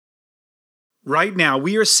Right now,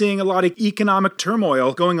 we are seeing a lot of economic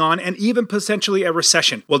turmoil going on and even potentially a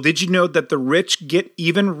recession. Well, did you know that the rich get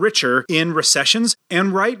even richer in recessions?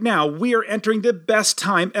 And right now, we are entering the best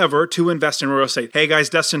time ever to invest in real estate. Hey guys,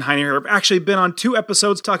 Dustin Heine here. I've actually been on 2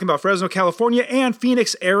 episodes talking about Fresno, California and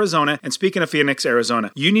Phoenix, Arizona. And speaking of Phoenix,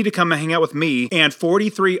 Arizona, you need to come and hang out with me and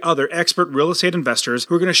 43 other expert real estate investors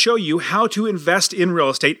who are going to show you how to invest in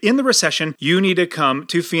real estate in the recession. You need to come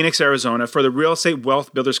to Phoenix, Arizona for the Real Estate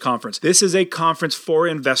Wealth Builders Conference. This is a conference for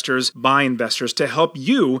investors by investors to help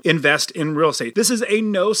you invest in real estate. This is a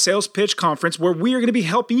no sales pitch conference where we are going to be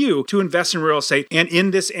helping you to invest in real estate. And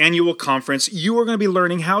in this annual conference, you are going to be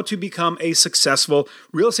learning how to become a successful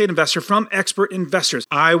real estate investor from expert investors.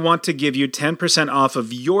 I want to give you 10% off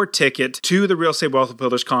of your ticket to the Real Estate Wealth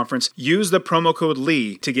Builders Conference. Use the promo code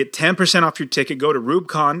LEE to get 10% off your ticket. Go to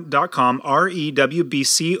rewbcon.com,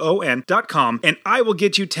 REWBCON.com, and I will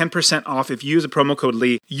get you 10% off if you use the promo code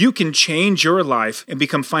LEE. You can change your life and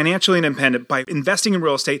become financially independent by investing in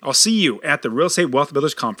real estate. I'll see you at the Real Estate Wealth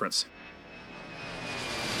Builders Conference.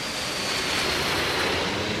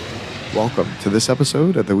 Welcome to this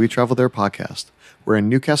episode of the We Travel There podcast. We're in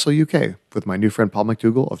Newcastle, UK, with my new friend Paul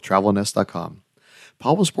McDougall of TravelNest.com.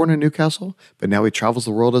 Paul was born in Newcastle, but now he travels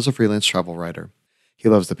the world as a freelance travel writer. He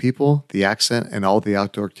loves the people, the accent, and all the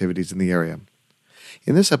outdoor activities in the area.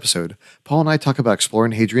 In this episode, Paul and I talk about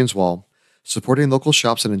exploring Hadrian's Wall, supporting local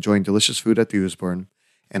shops and enjoying delicious food at the Ouseburn,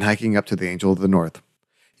 and hiking up to the Angel of the North.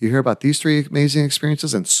 You hear about these 3 amazing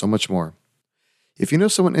experiences and so much more. If you know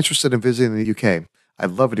someone interested in visiting the UK, I'd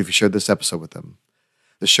love it if you shared this episode with them.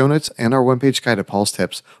 The show notes and our one-page guide to Paul's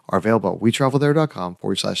tips are available at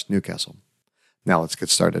wetravelthere.com/Newcastle. Now let's get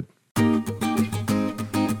started.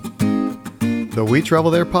 The We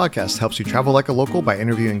Travel There podcast helps you travel like a local by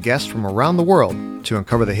interviewing guests from around the world to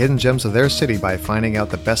uncover the hidden gems of their city by finding out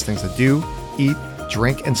the best things to do, eat,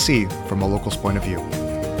 drink, and see from a local's point of view.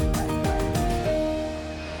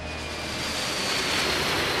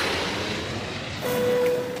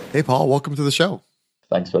 Hey, Paul, welcome to the show.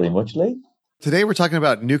 Thanks very much, Lee. Today we're talking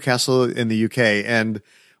about Newcastle in the UK. And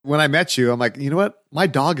when I met you, I'm like, you know what? My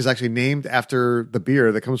dog is actually named after the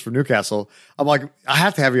beer that comes from Newcastle. I'm like, I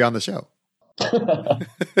have to have you on the show. Can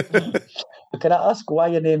I ask why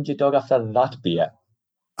you named your dog after that beer?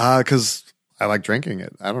 Because I like drinking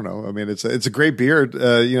it. I don't know. I mean, it's a great beer.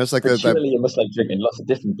 It's like surely you must like drinking lots of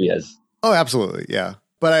different beers. Oh, absolutely, yeah.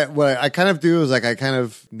 But what I kind of do is like I kind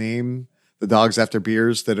of name the dogs after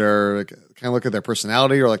beers that are like, kind of look at their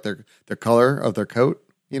personality or like their color of their coat,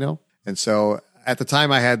 And so at the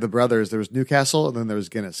time I had the brothers. There was Newcastle and then there was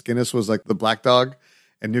Guinness. Guinness was like the black dog,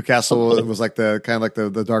 and Newcastle was like the kind of like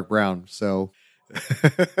the dark brown. So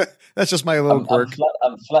that's just my little quirk.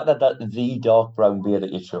 I'm flattered that the dark brown beer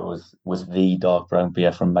that you chose was the dark brown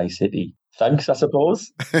beer from my city. Thanks, I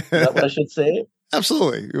suppose. Is that what I should say?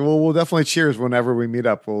 Absolutely. We'll definitely cheers whenever we meet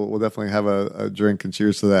up. We'll definitely have a drink and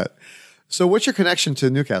cheers to that. So what's your connection to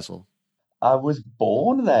Newcastle? I was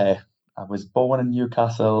born there. I was born in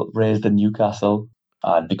Newcastle, raised in Newcastle.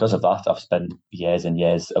 And because of that, I've spent years and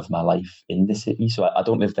years of my life in the city. So I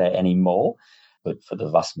don't live there anymore. But for the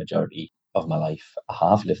vast majority of my life,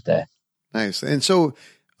 I have lived there. Nice. And so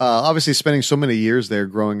obviously spending so many years there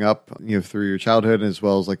growing up, through your childhood as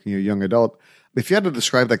well as like young adult, if you had to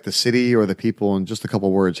describe like the city or the people in just a couple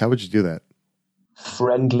of words, how would you do that?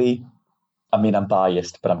 Friendly. I mean, I'm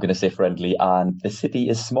biased, but I'm going to say friendly. And the city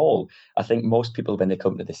is small. I think most people, when they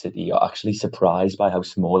come to the city, are actually surprised by how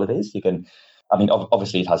small it is.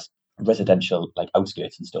 Obviously it has residential like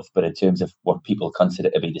outskirts and stuff, but in terms of what people consider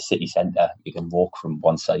to be the city centre, you can walk from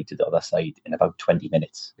one side to the other side in about 20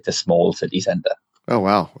 minutes. It's a small city centre. Oh,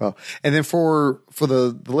 wow. Well, and then for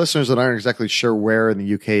the listeners that aren't exactly sure where in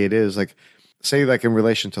the UK it is, like say like in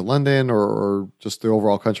relation to London or just the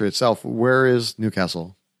overall country itself, where is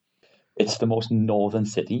Newcastle? It's the most northern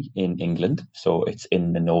city in England, so it's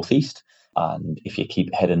in the northeast. And if you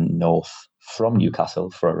keep heading north from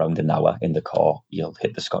Newcastle for around an hour in the car, you'll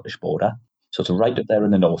hit the Scottish border. So it's right up there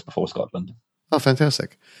in the north before Scotland. Oh,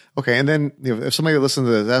 fantastic. Okay, and then if somebody listens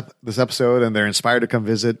to this episode and they're inspired to come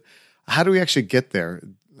visit, how do we actually get there?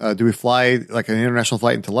 Do we fly like an international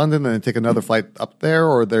flight into London and then take another flight up there,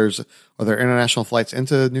 or are there international flights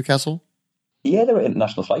into Newcastle? Yeah, there are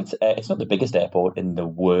international flights. It's not the biggest airport in the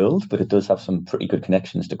world, but it does have some pretty good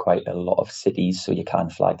connections to quite a lot of cities, so you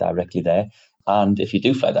can fly directly there. And if you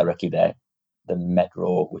do fly directly there, the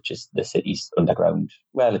metro, which is the city's underground,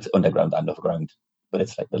 well, it's underground and overground, but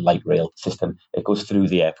it's like the light rail system. It goes through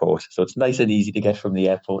the airport, so it's nice and easy to get from the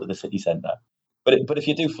airport to the city centre. But if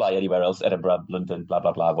you do fly anywhere else, Edinburgh, London, blah,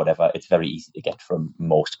 blah, blah, whatever, it's very easy to get from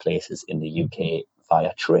most places in the UK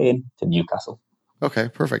via train to Newcastle. Okay,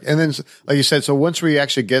 perfect. And then, like you said, so once we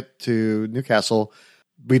actually get to Newcastle,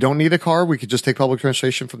 we don't need a car. We could just take public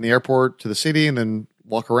transportation from the airport to the city and then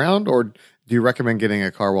walk around, or do you recommend getting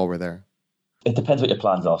a car while we're there? It depends what your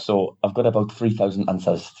plans are. So I've got about 3,000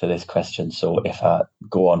 answers to this question. So if I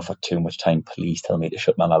go on for too much time, please tell me to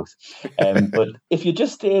shut my mouth. But if you're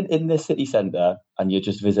just staying in the city centre and you're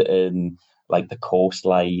just visiting like the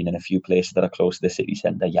coastline and a few places that are close to the city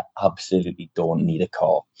centre, you absolutely don't need a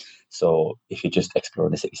car. So if you're just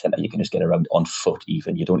exploring the city centre, you can just get around on foot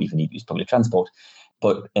even. You don't even need to use public transport.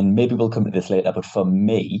 But, and maybe we'll come to this later, but for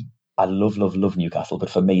me, I love, love, love Newcastle. But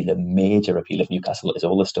for me, the major appeal of Newcastle is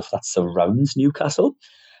all the stuff that surrounds Newcastle.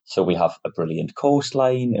 So we have a brilliant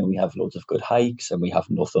coastline and we have loads of good hikes and we have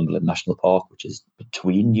Northumberland National Park, which is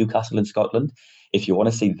between Newcastle and Scotland. If you want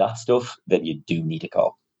to see that stuff, then you do need a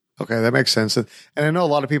car. Okay, that makes sense. And I know a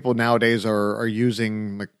lot of people nowadays are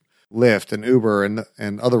using like Lyft and Uber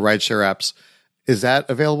and other rideshare apps. Is that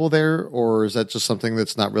available there, or is that just something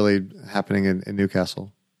that's not really happening in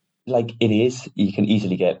Newcastle? Like it is, you can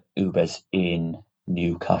easily get Ubers in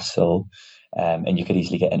Newcastle, and you could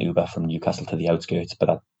easily get an Uber from Newcastle to the outskirts, but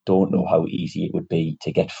I don't know how easy it would be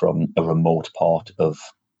to get from a remote part of,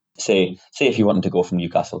 say if you wanted to go from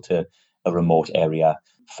Newcastle to a remote area,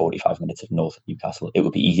 45 minutes of north of Newcastle, it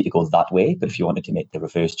would be easy to go that way. But if you wanted to make the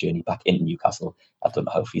reverse journey back into Newcastle, I don't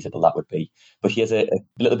know how feasible that would be. But here's a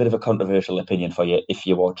little bit of a controversial opinion for you. If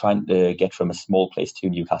you are trying to get from a small place to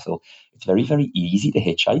Newcastle, it's very, very easy to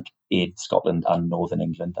hitchhike in Scotland and Northern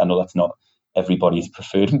England. I know that's not everybody's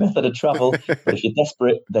preferred method of travel, but if you're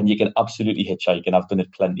desperate, then you can absolutely hitchhike, and I've done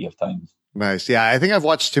it plenty of times. Nice. Yeah, I think I've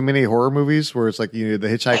watched too many horror movies where it's like, the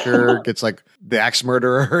hitchhiker gets like the axe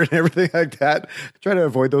murderer and everything like that. Try to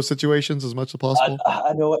avoid those situations as much as possible.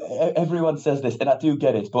 I know everyone says this, and I do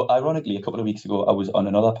get it. But ironically, a couple of weeks ago, I was on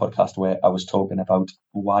another podcast where I was talking about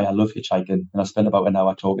why I love hitchhiking, and I spent about an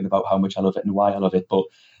hour talking about how much I love it and why I love it. But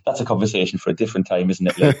that's a conversation for a different time,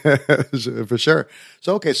 isn't it? For sure.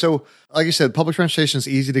 So, okay. So like you said, public transportation is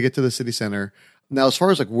easy to get to the city center. Now, as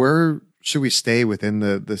far as like where should we stay within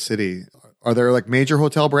the city? Are there like major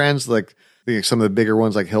hotel brands, like some of the bigger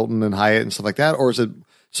ones like Hilton and Hyatt and stuff like that? Or is it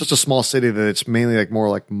such a small city that it's mainly like more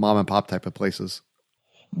like mom and pop type of places?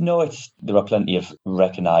 No, there are plenty of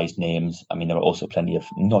recognized names. I mean, there are also plenty of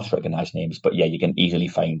not recognized names, but yeah, you can easily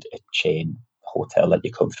find a chain hotel that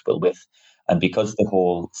you're comfortable with. And because the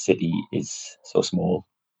whole city is so small,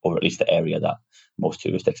 or at least the area that most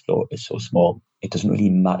tourists explore is so small, it doesn't really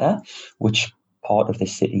matter which part of the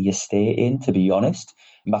city you stay in, to be honest.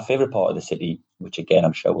 My favourite part of the city, which again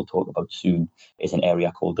I'm sure we'll talk about soon, is an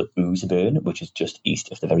area called the Ouseburn, which is just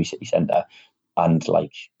east of the very city centre. And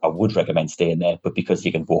like, I would recommend staying there, but because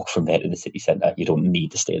you can walk from there to the city centre, you don't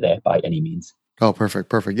need to stay there by any means. Oh,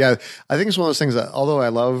 perfect. Yeah, I think it's one of those things that, although I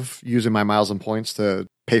love using my miles and points to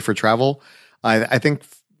pay for travel, I think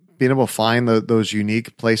being able to find those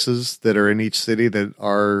unique places that are in each city that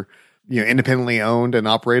are independently owned and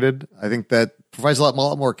operated, I think that provides a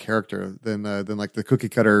lot more character than like the cookie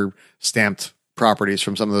cutter stamped properties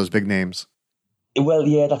from some of those big names. Well,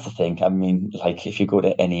 yeah, that's the thing. I mean, like if you go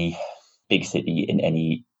to any big city in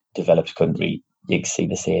any developed country, you see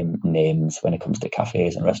the same names when it comes to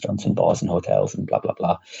cafes and restaurants and bars and hotels and blah, blah,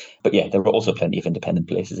 blah. But yeah, there are also plenty of independent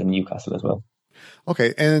places in Newcastle as well.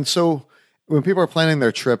 Okay. And so when people are planning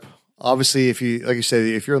their trip, obviously, if you, like you said,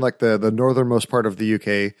 if you're in like the northernmost part of the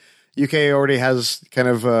UK already has kind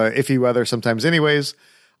of iffy weather sometimes anyways.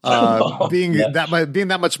 Being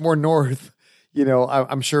that much more north,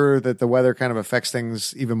 I'm sure that the weather kind of affects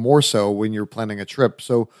things even more so when you're planning a trip.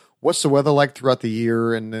 So what's the weather like throughout the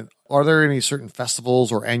year? And are there any certain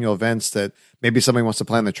festivals or annual events that maybe somebody wants to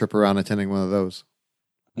plan the trip around attending one of those?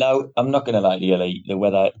 Now, I'm not going to lie to you, Lee, the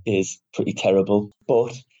weather is pretty terrible.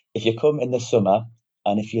 But if you come in the summer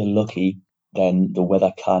and if you're lucky, then the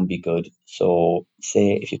weather can be good. So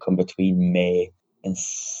say if you come between May and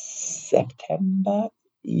September,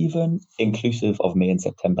 even inclusive of May and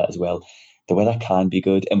September as well, the weather can be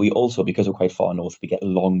good. And we also, because we're quite far north, we get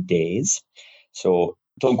long days. So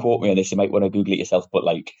don't quote me on this, you might want to Google it yourself, but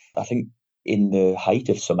like I think in the height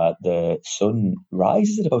of summer, the sun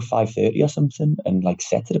rises at about 5:30 or something and like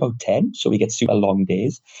sets at about 10. So we get super long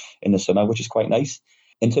days in the summer, which is quite nice.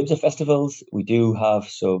 In terms of festivals, we do have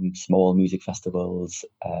some small music festivals.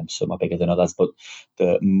 Some are bigger than others, but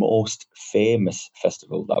the most famous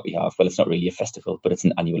festival that we have, well, it's not really a festival, but it's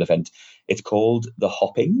an annual event. It's called the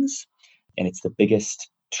Hoppings, and it's the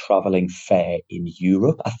biggest travelling fair in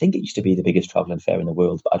Europe. I think it used to be the biggest travelling fair in the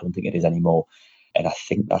world, but I don't think it is anymore. And I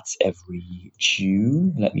think that's every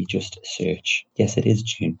June. Let me just search. Yes, it is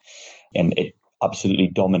June. And absolutely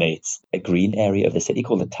dominates a green area of the city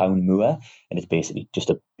called the Town Moor, and it's basically just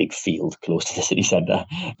a big field close to the city centre.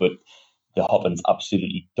 But the Hoppins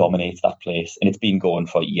absolutely dominates that place, and it's been going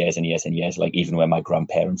for years and years and years. Like even when my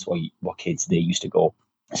grandparents were kids, they used to go.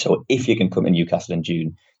 So if you can come to Newcastle in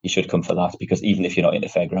June, you should come for that, because even if you're not into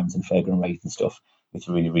fairgrounds and fairground rides and stuff, it's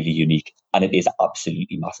really, really unique, and it is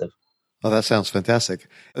absolutely massive. Oh, that sounds fantastic.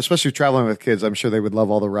 Especially traveling with kids. I'm sure they would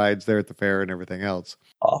love all the rides there at the fair and everything else.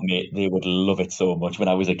 Oh, mate, they would love it so much. When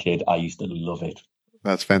I was a kid, I used to love it.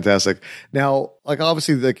 That's fantastic. Now, like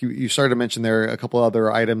obviously, like you started to mention there a couple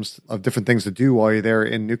other items of different things to do while you're there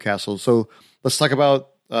in Newcastle. So let's talk about,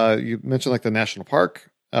 you mentioned like the national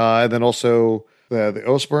park, and then also the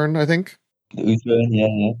Ouseburn, I think. The Ouseburn,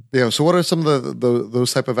 yeah. Yeah. So what are some of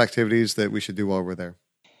those type of activities that we should do while we're there?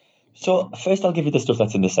 So first I'll give you the stuff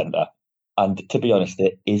that's in the centre. And to be honest,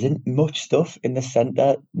 there isn't much stuff in the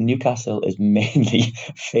centre. Newcastle is mainly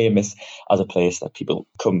famous as a place that people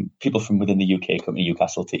from within the UK come to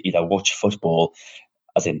Newcastle to either watch football,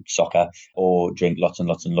 as in soccer, or drink lots and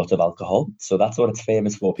lots and lots of alcohol. So that's what it's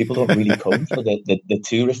famous for. People don't really come for the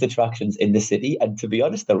tourist attractions in the city. And to be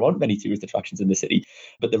honest, there aren't many tourist attractions in the city.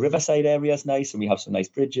 But the riverside area is nice, and we have some nice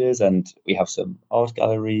bridges, and we have some art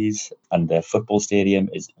galleries, and the football stadium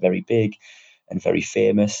is very big and very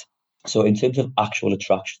famous. So in terms of actual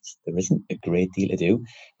attractions, there isn't a great deal to do,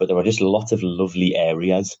 but there are just lots of lovely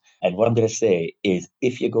areas. And what I'm going to say is,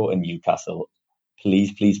 if you go to Newcastle,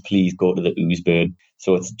 please, please, please go to the Ouseburn.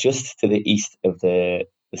 So it's just to the east of the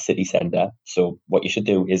city centre. So what you should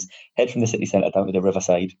do is head from the city centre down to the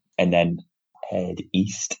riverside, and then head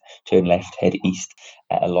east, turn left, head east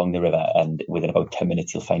along the river. And within about 10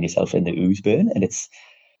 minutes, you'll find yourself in the Ouseburn. And it's,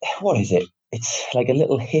 what is it? It's like a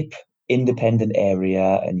little hip, independent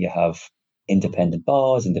area, and you have independent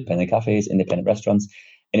bars, independent cafes, independent restaurants,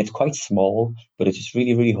 and it's quite small, but it's just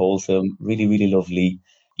really, really wholesome, really, really lovely.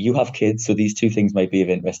 You have kids, so these two things might be of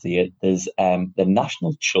interest to you. There's the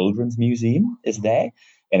National Children's Museum is there,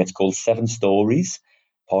 and it's called 7 Stories,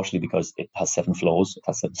 partially because it has 7 floors, it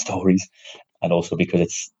has 7 stories, and also because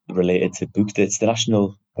it's related to books. It's the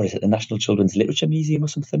National Children's Literature Museum or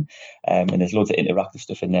something, and there's loads of interactive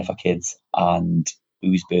stuff in there for kids. And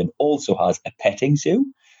Ouseburn also has a petting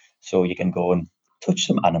zoo, so you can go and touch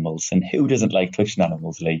some animals. And who doesn't like touching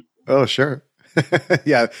animals, Lee? Oh, sure.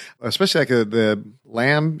 Yeah, especially like the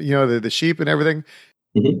lamb, the sheep and everything.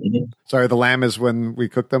 Mm-hmm. Sorry, the lamb is when we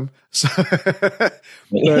cook them. So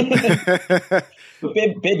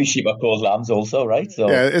But baby sheep are called lambs also, right? So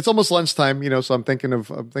yeah, it's almost lunchtime, so I'm thinking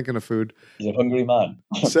of food. He's a hungry man.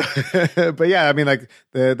 But yeah, I mean, like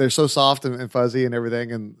they're so soft and fuzzy and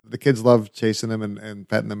everything, and the kids love chasing them and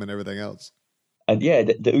petting them and everything else. And yeah,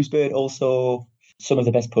 the Ouseburn also, some of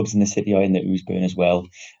the best pubs in the city are in the Ouseburn as well,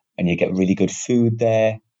 and you get really good food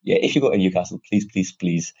there. Yeah, if you go to Newcastle, please, please,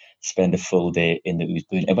 please spend a full day in the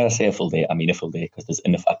Ouseburn. And when I say a full day, I mean a full day, because there's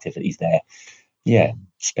enough activities there. Yeah,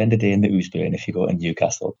 spend a day in the Ouseburn if you go to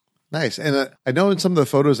Newcastle. Nice. And I know in some of the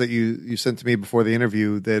photos that you sent to me before the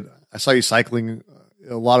interview that I saw you cycling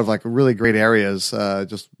a lot of like really great areas,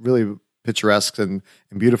 just really picturesque and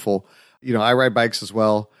beautiful. I ride bikes as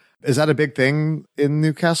well. Is that a big thing in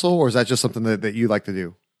Newcastle, or is that just something that you like to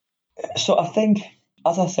do? So I think,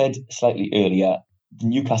 as I said slightly earlier,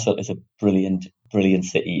 Newcastle is a brilliant, brilliant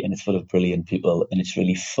city, and it's full of brilliant people, and it's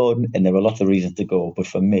really fun, and there are lots of reasons to go. But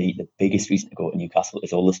for me, the biggest reason to go to Newcastle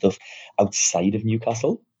is all the stuff outside of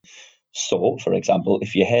Newcastle. So, for example,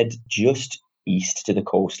 if you head just east to the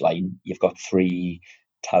coastline, you've got 3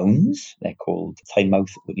 towns. They're called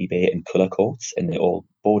Tynemouth, Whitley Bay, and Cullercoats, and they all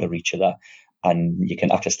border each other, and you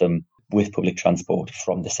can access them with public transport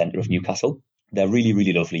from the centre of Newcastle. They're really,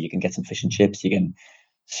 really lovely. You can get some fish and chips. You can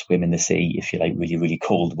swim in the sea if you like really, really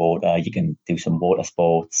cold water. You can do some water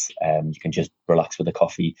sports. You can just relax with a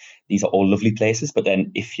coffee. These are all lovely places. But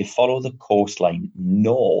then if you follow the coastline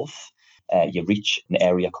north, you reach an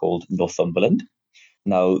area called Northumberland.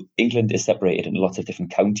 Now, England is separated into lots of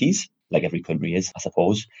different counties, like every country is, I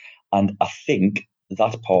suppose. And I think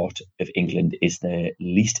that part of England is the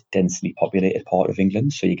least densely populated part of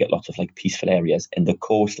England. So you get lots of like peaceful areas, and the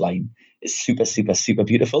coastline is super, super, super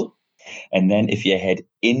beautiful. And then if you head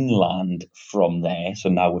inland from there, so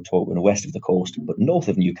now we're talking west of the coast, but north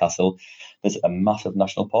of Newcastle, there's a massive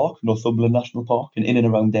national park, Northumberland National Park. And in and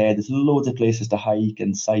around there's loads of places to hike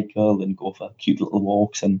and cycle and go for cute little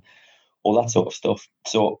walks and all that sort of stuff.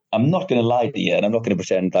 So I'm not going to lie to you, and I'm not going to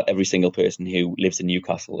pretend that every single person who lives in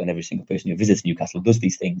Newcastle and every single person who visits Newcastle does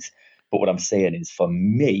these things. But what I'm saying is, for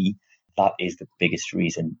me, that is the biggest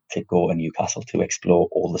reason to go to Newcastle, to explore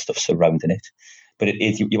all the stuff surrounding it. But it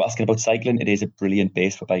is, you're asking about cycling, it is a brilliant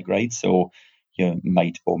base for bike rides. So you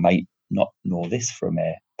might or might not know this from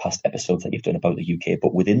past episodes that you've done about the UK,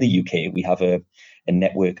 but within the UK, we have a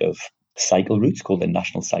network of cycle routes called the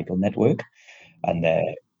National Cycle Network, and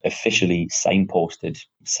they're officially signposted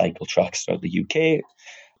cycle tracks throughout the UK,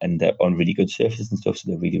 and they're on really good surfaces and stuff, so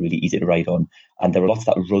they're really, really easy to ride on. And there are lots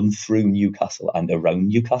that run through Newcastle and around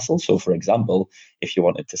Newcastle. So, for example, if you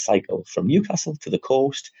wanted to cycle from Newcastle to the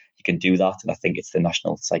coast, you can do that. And I think it's the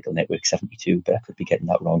National Cycle Network 72, but I could be getting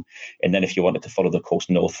that wrong. And then if you wanted to follow the coast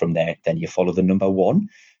north from there, then you follow the number 1.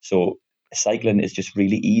 So cycling is just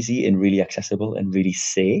really easy and really accessible and really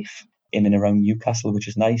safe in and around Newcastle, which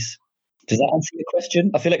is nice. Does that answer your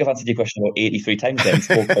question? I feel like I've answered your question about 83 times then.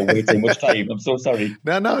 Spoke for way too much time. I'm so sorry.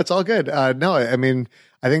 No, it's all good. No, I mean,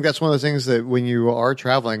 I think that's one of the things that when you are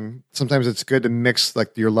traveling, sometimes it's good to mix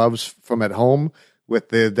like your loves from at home with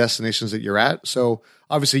the destinations that you're at. So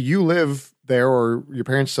obviously you live there, or your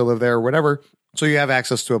parents still live there, or whatever. So you have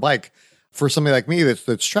access to a bike. For somebody like me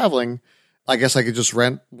that's traveling, I guess I could just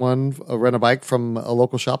rent a bike from a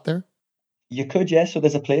local shop there. You could, yes. So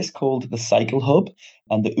there's a place called the Cycle Hub,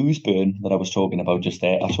 and the Ouseburn that I was talking about just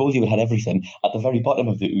there. I told you it had everything. At the very bottom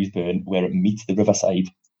of the Ouseburn, where it meets the riverside,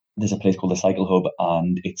 there's a place called the Cycle Hub,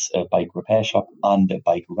 and it's a bike repair shop and a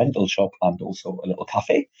bike rental shop and also a little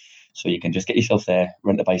cafe. So you can just get yourself there,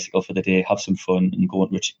 rent a bicycle for the day, have some fun, and go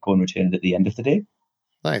and return it at the end of the day.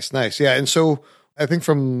 Nice. Yeah. And so I think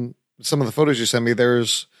from some of the photos you sent me,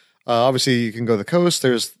 there's obviously you can go to the coast.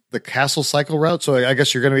 There's the castle cycle route. So I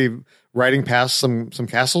guess you're going to be riding past some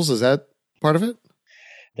castles. Is that part of it?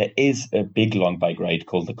 There is a big long bike ride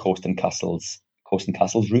called the Coast and Castles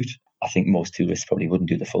route. I think most tourists probably wouldn't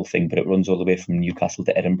do the full thing, but it runs all the way from Newcastle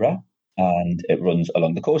to Edinburgh, and it runs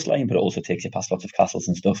along the coastline, but it also takes you past lots of castles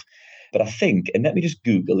and stuff. But I think, and let me just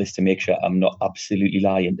Google this to make sure I'm not absolutely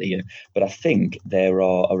lying to you, but I think there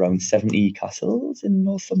are around 70 castles in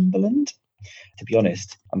Northumberland. To be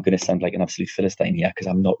honest, I'm going to sound like an absolute Philistine here because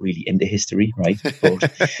I'm not really into history, right?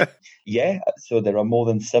 But yeah, so there are more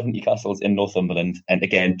than 70 castles in Northumberland. And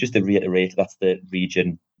again, just to reiterate, that's the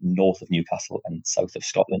region north of Newcastle and south of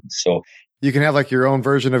Scotland. So you can have like your own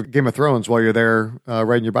version of Game of Thrones while you're there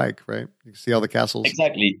riding your bike, right? You can see all the castles.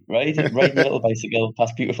 Exactly, right? Riding a little bicycle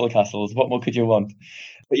past beautiful castles. What more could you want?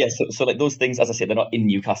 But yeah, so like those things, as I say, they're not in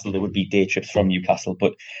Newcastle. There would be day trips from Newcastle.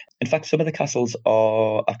 But in fact, some of the castles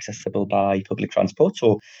are accessible by public transport.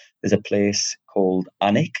 So there's a place called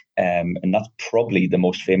Alnwick, and that's probably the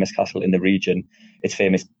most famous castle in the region. It's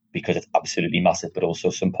famous because it's absolutely massive, but also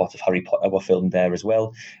some parts of Harry Potter were filmed there as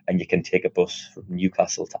well. And you can take a bus from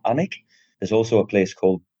Newcastle to Alnwick. There's also a place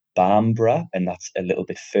called Bamborough, and that's a little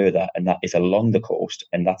bit further, and that is along the coast.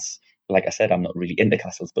 And that's, like I said, I'm not really into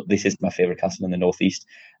castles, but this is my favourite castle in the northeast,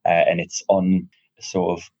 and it's on a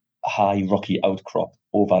sort of high rocky outcrop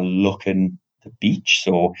overlooking the beach.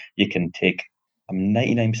 So you can take, I'm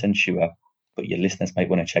 99% sure, but your listeners might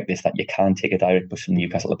want to check this, that you can take a direct bus from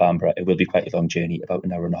Newcastle to Bamborough. It will be quite a long journey, about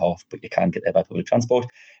an hour and a half, but you can get there by public transport,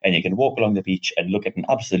 and you can walk along the beach and look at an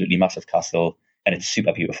absolutely massive castle, and it's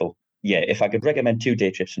super beautiful. Yeah, if I could recommend 2 day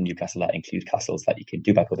trips from Newcastle that include castles that you can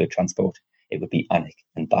do by public transport, it would be Alnwick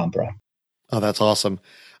and Bamborough. Oh, that's awesome.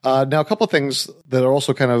 Now, a couple of things that are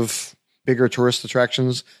also kind of bigger tourist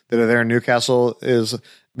attractions that are there in Newcastle is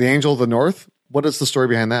the Angel of the North. What is the story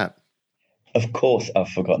behind that? Of course, I've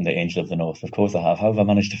forgotten the Angel of the North. Of course I have. How have I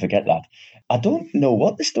managed to forget that? I don't know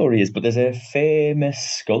what the story is, but there's a famous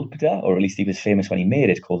sculptor, or at least he was famous when he made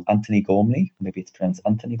it, called Anthony Gormley. Maybe it's pronounced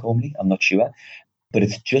Anthony Gormley. I'm not sure. But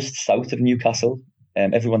it's just south of Newcastle.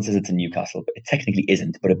 Everyone says it's in Newcastle, but it technically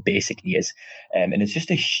isn't, but it basically is. And it's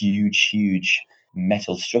just a huge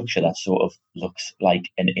metal structure that sort of looks like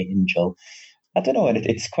an angel. I don't know, and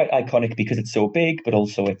it's quite iconic because it's so big, but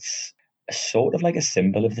also it's sort of like a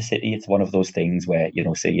symbol of the city. It's one of those things where, you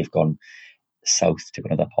know, say you've gone south to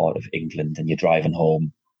another part of England and you're driving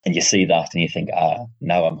home and you see that and you think,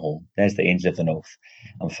 now I'm home. There's the Angel of the North.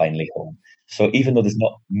 I'm finally home. So even though there's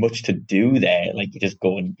not much to do there, like you just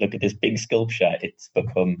go and look at this big sculpture, it's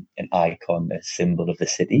become an icon, a symbol of the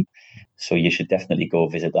city. So you should definitely go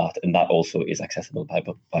visit that. And that also is accessible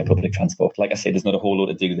by public transport. Like I say, there's not a whole lot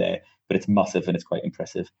to do there, but it's massive and it's quite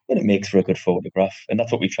impressive. And it makes for a good photograph. And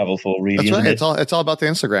that's what we travel for, really. That's right. Isn't it? It's all about the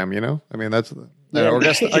Instagram, you know? I mean, that's, Yeah. I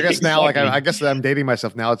guess now, Exactly. I guess I'm dating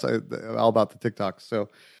myself now. It's all about the TikTok. So,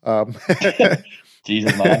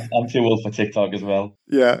 Jesus, man, I'm too old for TikTok as well.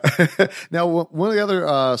 yeah. Now, one of the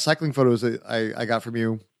other cycling photos that I got from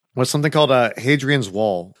you was something called Hadrian's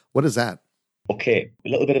Wall. What is that? Okay, a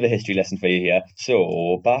little bit of a history lesson for you here.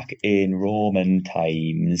 So back in Roman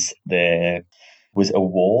times, there was a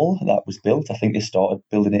wall that was built. I think they started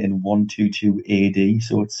building it in 122 AD,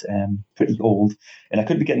 so it's pretty old. And I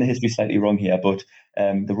could be getting the history slightly wrong here, but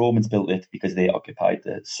The Romans built it because they occupied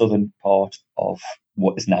the southern part of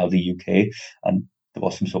what is now the UK, and there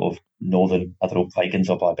was some sort of northern, I don't know, Vikings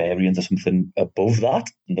or barbarians or something above that.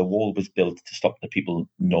 And the wall was built to stop the people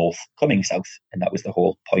north coming south. And that was the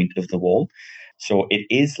whole point of the wall. So it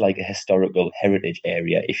is like a historical heritage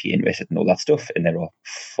area if you're interested in all that stuff. And there are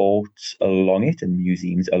forts along it and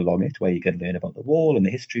museums along it where you can learn about the wall and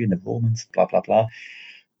the history and the Romans, blah, blah, blah.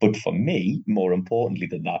 But for me, more importantly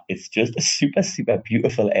than that, it's just a super, super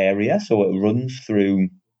beautiful area. So it runs through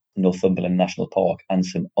Northumberland National Park and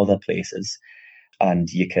some other places.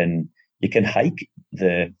 And you can hike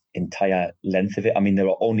the entire length of it. I mean, there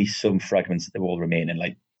are only some fragments of the wall remaining,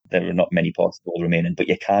 like there are not many parts of the wall remaining, but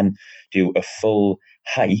you can do a full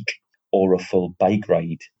hike or a full bike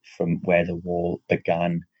ride from where the wall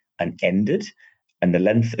began and ended. And the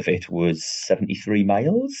length of it was 73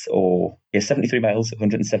 miles,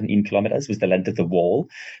 117 kilometers was the length of the wall.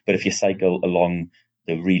 But if you cycle along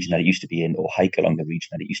the region that it used to be in, or hike along the region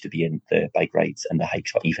that it used to be in, the bike rides and the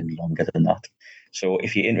hikes are even longer than that. So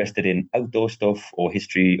if you're interested in outdoor stuff or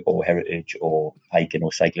history or heritage or hiking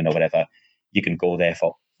or cycling or whatever, you can go there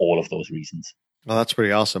for all of those reasons. Well, that's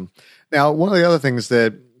pretty awesome. Now, one of the other things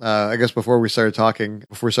that I guess before we started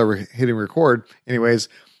hitting record, anyways,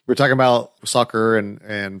 we're talking about soccer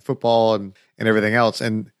and football and everything else.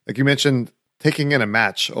 And like you mentioned, taking in a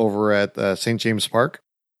match over at St. James Park.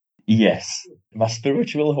 Yes, my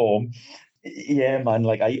spiritual home. Yeah, man.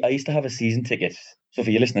 Like I used to have a season ticket. So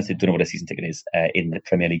for your listeners who don't know what a season ticket is, in the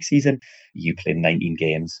Premier League season, you play 19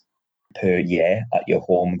 games per year at your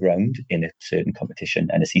home ground in a certain competition.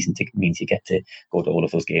 And a season ticket means you get to go to all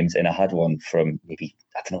of those games. And I had one from maybe,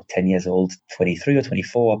 10 years old, 23 or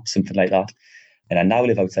 24, something like that. And I now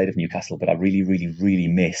live outside of Newcastle, but I really, really, really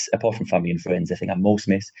miss, apart from family and friends, the thing I most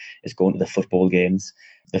miss is going to the football games.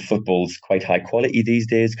 The football's quite high quality these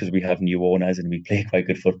days because we have new owners and we play quite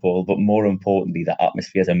good football. But more importantly, the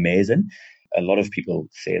atmosphere is amazing. A lot of people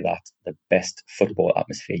say that the best football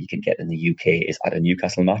atmosphere you can get in the UK is at a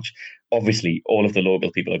Newcastle match. Obviously, all of the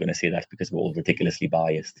local people are going to say that because we're all ridiculously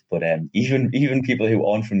biased. But even people who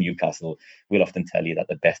aren't from Newcastle will often tell you that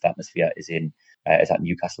the best atmosphere is at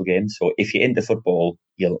Newcastle games. So if you're into football,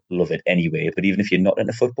 you'll love it anyway. But even if you're not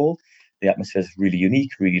into football, the atmosphere is really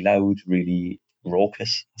unique, really loud, really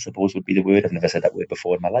raucous, I suppose would be the word. I've never said that word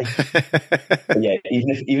before in my life. But yeah,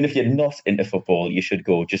 even if you're not into football, you should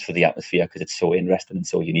go just for the atmosphere because it's so interesting and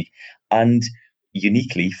so unique. And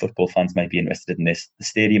uniquely, football fans might be interested in this. The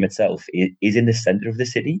stadium itself is in the centre of the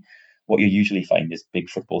city. What you usually find is big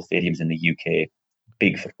football stadiums in the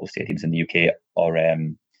UK are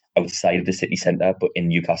outside of the city centre, but in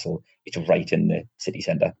Newcastle, it's right in the city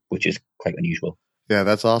centre, which is quite unusual. Yeah,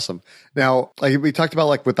 that's awesome. Now, like we talked about,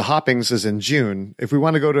 like with the hoppings is in June. If we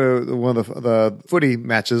want to go to one of the footy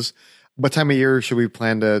matches, what time of year should we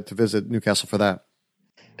plan to visit Newcastle for that?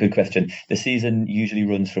 Good question. The season usually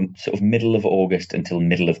runs from sort of middle of August until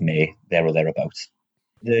middle of May, there or thereabouts.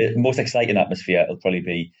 The most exciting atmosphere will probably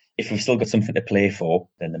be, if we've still got something to play for,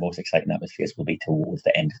 then the most exciting atmospheres will be towards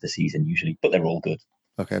the end of the season usually, but they're all good.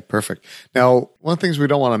 Okay, perfect. Now, one of the things we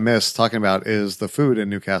don't want to miss talking about is the food in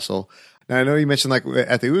Newcastle. Now, I know you mentioned like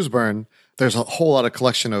at the Ouseburn, there's a whole lot of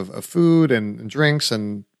collection of food and drinks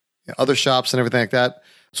and other shops and everything like that.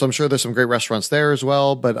 So I'm sure there's some great restaurants there as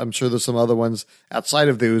well, but I'm sure there's some other ones outside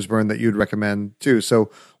of the Ouseburn that you'd recommend too.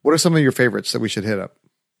 So what are some of your favorites that we should hit up?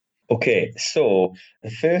 Okay, so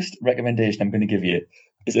the first recommendation I'm going to give you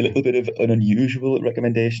is a little bit of an unusual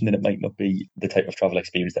recommendation, and it might not be the type of travel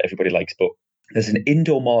experience that everybody likes, but there's an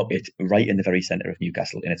indoor market right in the very centre of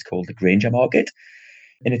Newcastle, and it's called the Granger Market.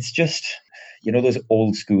 And it's just, those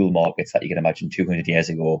old school markets that you can imagine 200 years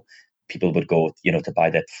ago, people would go, to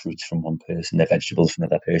buy their fruits from one person, their vegetables from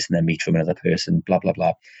another person, their meat from another person, blah, blah,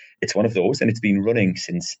 blah. It's one of those, and it's been running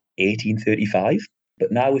since 1835.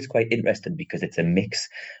 But now it's quite interesting because it's a mix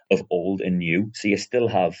of old and new. So you still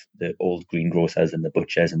have the old greengrocers and the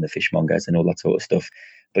butchers and the fishmongers and all that sort of stuff.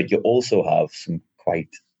 But you also have some quite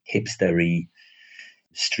hipstery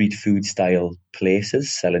street food style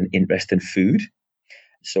places selling interesting food.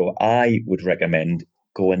 So I would recommend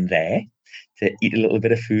going there to eat a little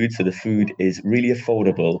bit of food. So the food is really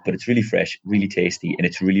affordable, but it's really fresh, really tasty, and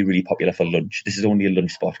it's really, really popular for lunch. This is only a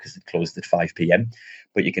lunch spot because it closed at 5 p.m.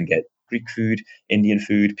 But you can get Greek food, Indian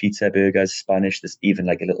food, pizza, burgers, Spanish. There's even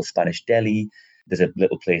like a little Spanish deli. There's a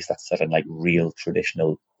little place that's serving like real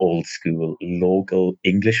traditional, old school, local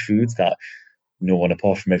English foods that no one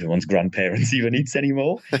apart from everyone's grandparents even eats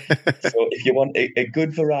anymore. So if you want a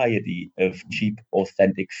good variety of cheap,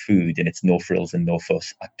 authentic food and it's no frills and no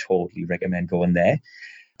fuss, I totally recommend going there.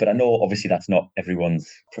 But I know obviously that's not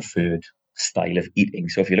everyone's preferred style of eating.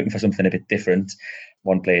 So if you're looking for something a bit different,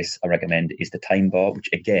 one place I recommend is the Time Bar, which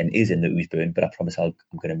again is in the Ouseburn, but I promise I'm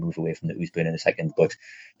going to move away from the Ouseburn in a second. But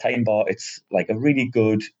Time Bar, it's like a really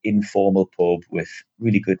good informal pub with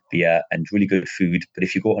really good beer and really good food. But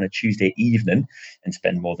if you go on a Tuesday evening and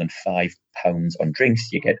spend more than £5 on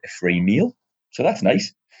drinks, you get a free meal. So that's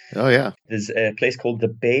nice. Oh, yeah. There's a place called The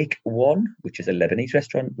Bake One, which is a Lebanese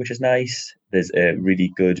restaurant, which is nice. There's a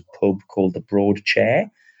really good pub called The Broad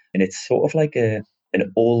Chair, and it's sort of like an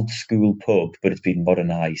old school pub, but it's been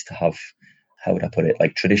modernized to have, how would I put it,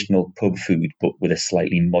 like traditional pub food, but with a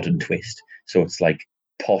slightly modern twist. So it's like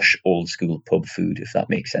posh old school pub food, if that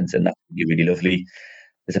makes sense, and that's really, really lovely.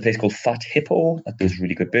 There's a place called Fat Hippo that does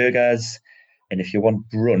really good burgers. And if you want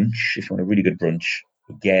brunch, if you want a really good brunch,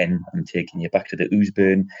 again, I'm taking you back to the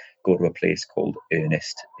Ouseburn. Go to a place called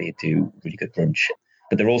Ernest. They do really good brunch.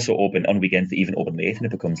 But they're also open on weekends. They even open late, and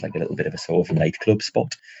it becomes like a little bit of a sort of nightclub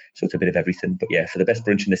spot. So it's a bit of everything. But yeah, for the best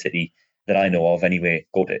brunch in the city that I know of anyway,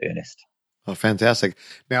 go to Ernest. Oh, fantastic.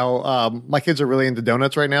 Now, my kids are really into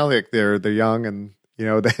donuts right now. They're young and,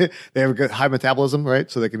 they have a good high metabolism, right?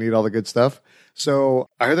 So they can eat all the good stuff. So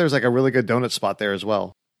I heard there's like a really good donut spot there as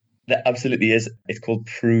well. There absolutely is. It's called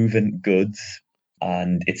Proven Goods,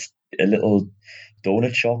 and it's a little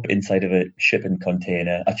donut shop inside of a shipping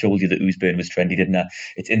container. I told you that Ouseburn was trendy, didn't I?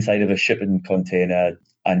 It's inside of a shipping container,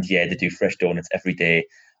 and yeah, they do fresh donuts every day.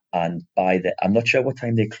 And I'm not sure what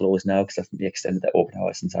time they close now, because I think they extended their open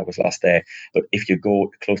hours since I was last there. But if you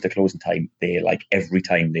go close to closing time, they like every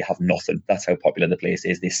time they have nothing. That's how popular the place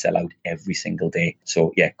is. They sell out every single day.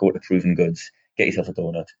 So yeah, go to Proven Goods, get yourself a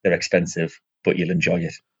donut. They're expensive, but you'll enjoy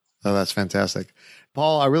it. Oh, that's fantastic.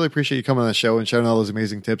 Paul, I really appreciate you coming on the show and sharing all those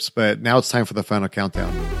amazing tips, but now it's time for the final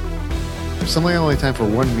countdown. If somebody only time for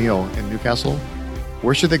one meal in Newcastle,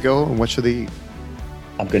 where should they go and what should they eat?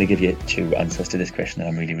 I'm going to give you two answers to this question, and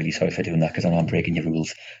I'm really, really sorry for doing that because I know I'm breaking your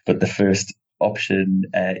rules. But the first option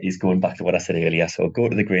is going back to what I said earlier. So go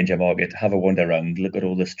to the Granger Market, have a wander around, look at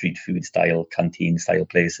all the street food style, canteen style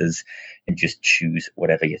places, and just choose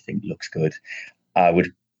whatever you think looks good. I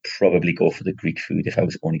would probably go for the Greek food if I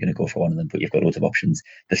was only going to go for one of them, but you've got loads of options.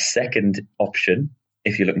 The second option,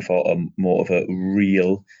 if you're looking for more of a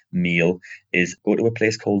real meal, is go to a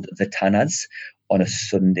place called the Tannas. On a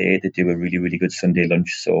Sunday, they do a really, really good Sunday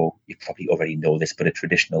lunch. So you probably already know this, but a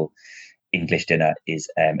traditional English dinner is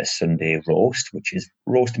a Sunday roast, which is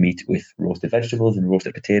roast meat with roasted vegetables and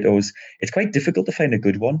roasted potatoes. It's quite difficult to find a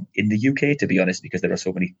good one in the UK, to be honest, because there are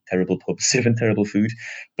so many terrible pubs serving terrible food.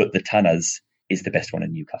 But the Tannas is the best one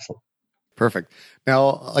in Newcastle. Perfect.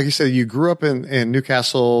 Now, like you said, you grew up in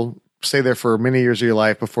Newcastle, stayed there for many years of your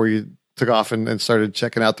life before you took off and started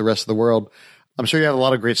checking out the rest of the world. I'm sure you have a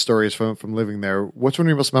lot of great stories from living there. Which one are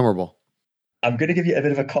your most memorable? I'm going to give you a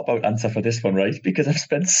bit of a cop-out answer for this one, right? Because I've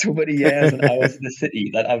spent so many years and hours in the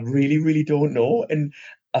city that I really, really don't know. And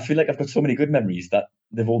I feel like I've got so many good memories that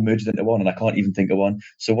they've all merged into one and I can't even think of one.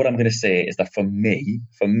 So what I'm going to say is that for me,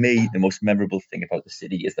 the most memorable thing about the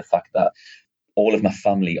city is the fact that all of my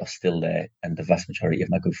family are still there and the vast majority of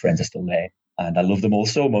my good friends are still there. And I love them all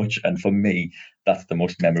so much. And for me, that's the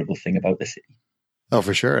most memorable thing about the city. Oh,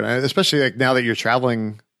 for sure. And especially like now that you're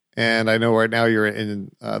traveling, and I know right now you're in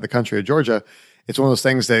the country of Georgia, it's one of those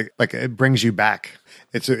things that like it brings you back.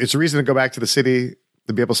 It's a reason to go back to the city,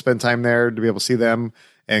 to be able to spend time there, to be able to see them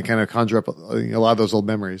and kind of conjure up a lot of those old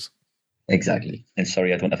memories. Exactly. And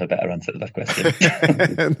sorry, I don't have a better answer to that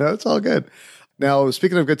question. No, it's all good. Now,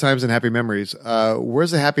 speaking of good times and happy memories,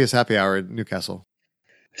 where's the happiest happy hour in Newcastle?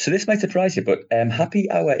 So this might surprise you, but happy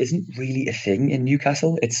hour isn't really a thing in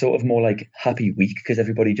Newcastle. It's sort of more like happy week because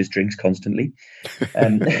everybody just drinks constantly.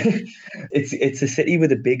 It's a city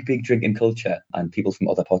with a big, big drinking culture, and people from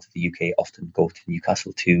other parts of the UK often go to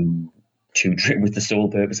Newcastle to drink with the sole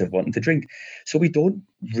purpose of wanting to drink. So we don't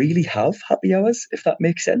really have happy hours, if that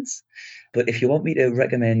makes sense. But if you want me to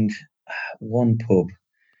recommend one pub,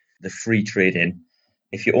 the Free Trade Inn,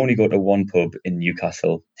 if you only go to one pub in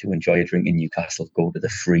Newcastle to enjoy a drink in Newcastle, go to the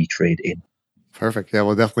Free Trade Inn. Perfect. Yeah,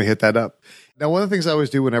 we'll definitely hit that up. Now, one of the things I always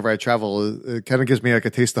do whenever I travel, it kind of gives me like a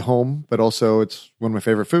taste of home, but also it's one of my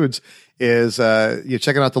favorite foods, is you're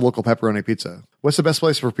checking out the local pepperoni pizza. What's the best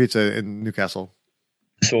place for pizza in Newcastle?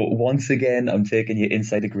 So once again, I'm taking you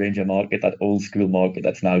inside the Granger Market, that old school market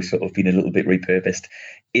that's now sort of been a little bit repurposed.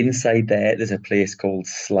 Inside there's a place called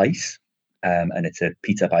Slice. And it's a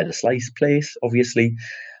pizza by the slice place, obviously.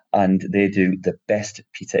 And they do the best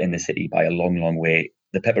pizza in the city by a long, long way.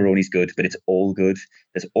 The pepperoni's good, but it's all good.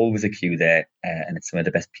 There's always a queue there, and it's some of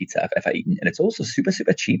the best pizza I've ever eaten. And it's also super,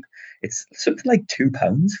 super cheap. It's something like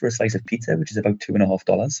 £2 for a slice of pizza, which is about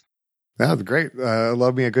 $2.50. That's great.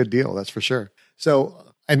 Love me a good deal, that's for sure. So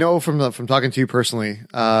I know from talking to you personally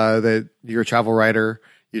that you're a travel writer.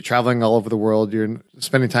 You're traveling all over the world. You're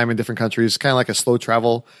spending time in different countries, kind of like a slow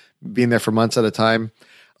travel, being there for months at a time.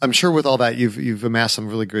 I'm sure with all that, you've amassed some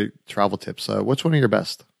really great travel tips. What's one of your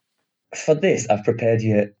best? For this, I've prepared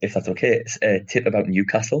you, if that's okay, it's a tip about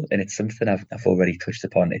Newcastle, and it's something I've already touched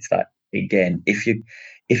upon. It's that, again, if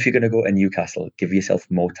you're going to go to Newcastle, give yourself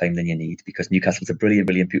more time than you need, because Newcastle's a brilliant,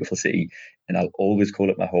 brilliant, beautiful city, and I'll always call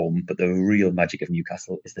it my home. But the real magic of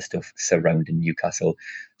Newcastle is the stuff surrounding Newcastle.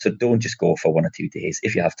 So don't just go for 1 or 2 days.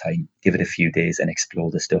 If you have time, give it a few days and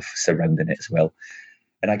explore the stuff surrounding it as well.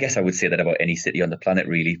 And I guess I would say that about any city on the planet,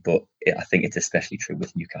 really, but I think it's especially true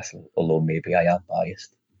with Newcastle, although maybe I am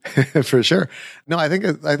biased. For sure. No, I think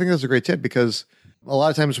that's a great tip, because a lot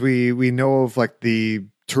of times we know of like the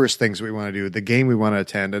tourist things we want to do, the game we want to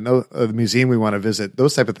attend, and the museum we want to visit,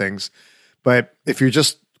 those type of things. But if you're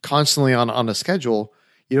just constantly on a schedule,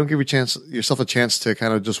 you don't give yourself a chance to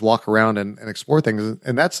kind of just walk around and explore things.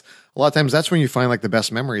 And that's a lot of times that's when you find like the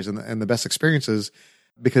best memories and the best experiences,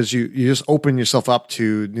 because you just open yourself up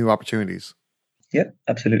to new opportunities. Yeah,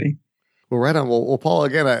 absolutely. Well, right on. Well, Paul,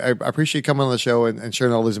 again, I appreciate you coming on the show and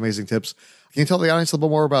sharing all these amazing tips. Can you tell the audience a little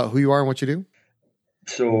bit more about who you are and what you do?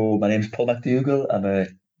 So my name's Paul McDougall. I'm a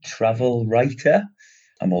travel writer.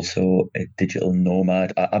 I'm also a digital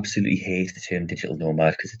nomad. I absolutely hate the term digital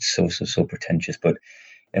nomad because it's so pretentious, but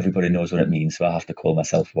everybody knows what it means, so I have to call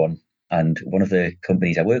myself one. And one of the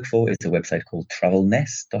companies I work for is a website called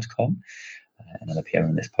travelness.com. And I'm appearing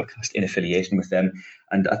on this podcast in affiliation with them.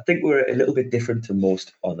 And I think we're a little bit different to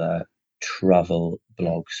most other travel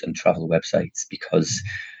blogs and travel websites, because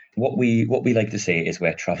what we like to say is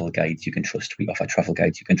we're travel guides you can trust. We offer travel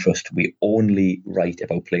guides you can trust. We only write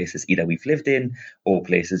about places either we've lived in or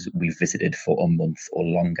places we've visited for a month or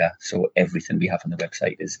longer. So everything we have on the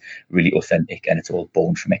website is really authentic, and it's all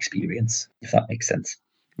born from experience, if that makes sense.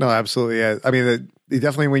 No, absolutely. Yeah. I mean,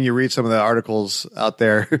 definitely when you read some of the articles out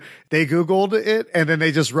there, they Googled it and then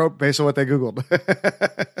they just wrote based on what they Googled.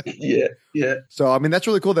 Yeah. So, I mean, that's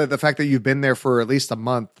really cool, that the fact that you've been there for at least a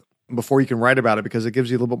month before you can write about it, because it gives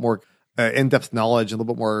you a little bit more in-depth knowledge, a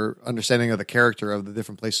little bit more understanding of the character of the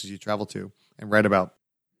different places you travel to and write about.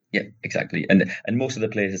 Yeah, exactly. And most of the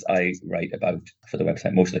places I write about for the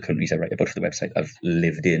website, most of the countries I write about for the website, I've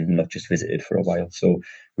lived in, not just visited for a while. So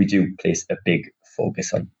we do place a big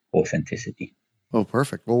focus on authenticity. Oh,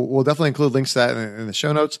 perfect. Well, we'll definitely include links to that in the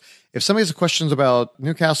show notes. If somebody has questions about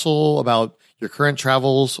Newcastle, about your current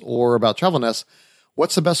travels, or about TravelNest,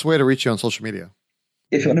 what's the best way to reach you on social media?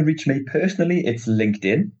 If you want to reach me personally, it's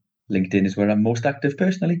LinkedIn. LinkedIn is where I'm most active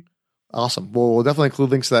personally. Awesome. Well, we'll definitely include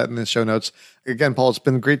links to that in the show notes. Again, Paul, it's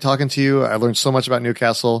been great talking to you. I learned so much about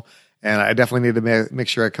Newcastle, and I definitely need to make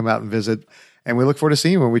sure I come out and visit. And we look forward to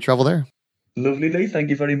seeing you when we travel there. Lovely, Lee. Thank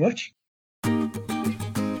you very much.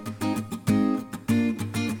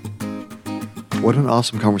 What an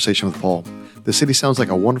awesome conversation with Paul. The city sounds like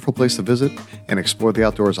a wonderful place to visit and explore the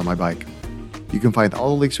outdoors on my bike. You can find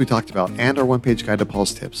all the links we talked about and our one-page guide to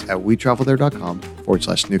Paul's tips at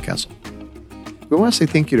wetravelthere.com/Newcastle. We want to say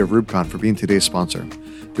thank you to Rubicon for being today's sponsor.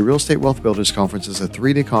 The Real Estate Wealth Builders Conference is a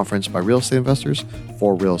 3-day conference by real estate investors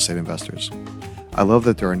for real estate investors. I love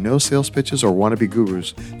that there are no sales pitches or wannabe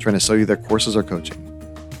gurus trying to sell you their courses or coaching.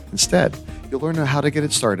 Instead, you'll learn how to get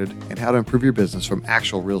it started and how to improve your business from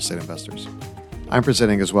actual real estate investors. I'm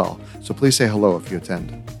presenting as well, so please say hello if you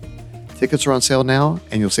attend. Tickets are on sale now,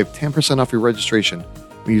 and you'll save 10% off your registration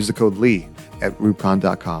when you use the code LEE at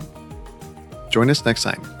Rubicon.com. Join us next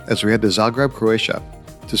time as we head to Zagreb, Croatia,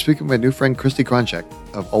 to speak with my new friend Christy Kronchek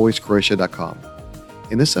of AlwaysCroatia.com.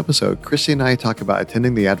 In this episode, Christy and I talk about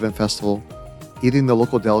attending the Advent Festival, eating the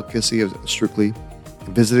local delicacy of Strukli,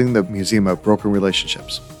 and visiting the Museum of Broken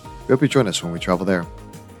Relationships. We hope you join us when we travel there.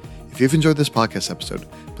 If you've enjoyed this podcast episode,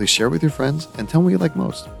 please share it with your friends and tell them what you like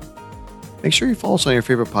most. Make sure you follow us on your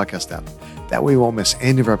favorite podcast app. That way you won't miss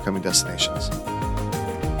any of our upcoming destinations.